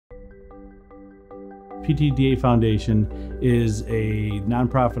PTDA Foundation is a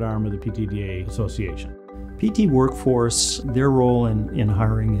nonprofit arm of the PTDA Association. PT Workforce, their role in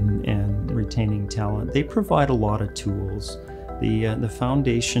hiring and retaining talent, they provide a lot of tools. The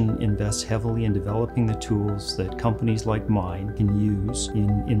foundation invests heavily in developing the tools that companies like mine can use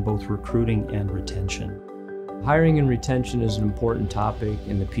in both recruiting and retention. Hiring and retention is an important topic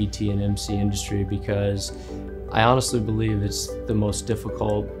in the PT and MC industry because I honestly believe it's the most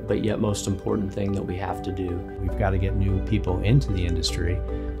difficult but yet most important thing that we have to do. We've got to get new people into the industry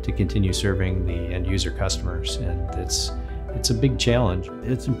to continue serving the end user customers, and it's a big challenge.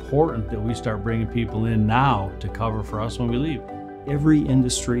 It's important that we start bringing people in now to cover for us when we leave. Every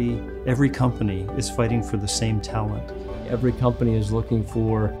industry, every company is fighting for the same talent. Every company is looking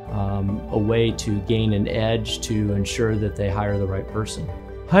for a way to gain an edge to ensure that they hire the right person.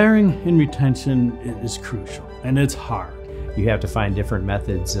 Hiring and retention is crucial, and it's hard. You have to find different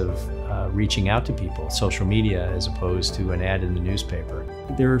methods of reaching out to people, social media as opposed to an ad in the newspaper.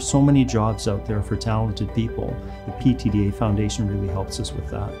 There are so many jobs out there for talented people. The PTDA Foundation really helps us with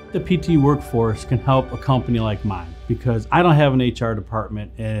that. The PT Workforce can help a company like mine because I don't have an HR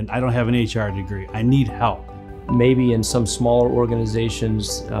department and I don't have an HR degree. I need help. Maybe in some smaller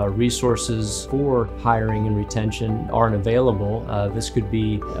organizations, resources for hiring and retention aren't available. This could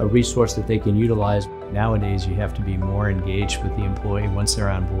be a resource that they can utilize. Nowadays, you have to be more engaged with the employee once they're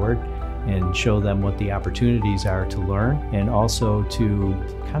on board and show them what the opportunities are to learn, and also to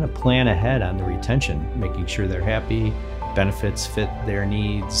kind of plan ahead on the retention, making sure they're happy, benefits fit their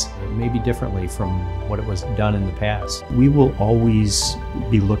needs, maybe differently from what it was done in the past. We will always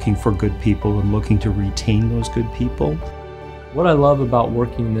be looking for good people and looking to retain those good people. What I love about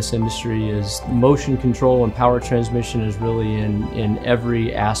working in this industry is motion control and power transmission is really in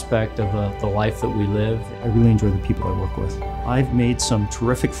every aspect of the life that we live. I really enjoy the people I work with. I've made some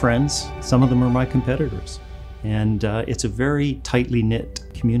terrific friends. Some of them are my competitors. And it's a very tightly knit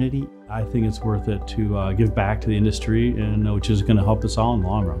community. I think it's worth it to give back to the industry, and which is going to help us all in the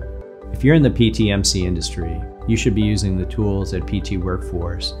long run. If you're in the PTMC industry, you should be using the tools at PT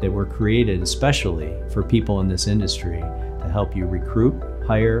Workforce that were created especially for people in this industry to help you recruit,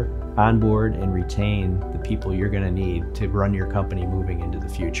 hire, onboard, and retain the people you're going to need to run your company moving into the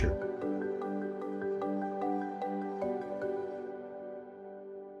future.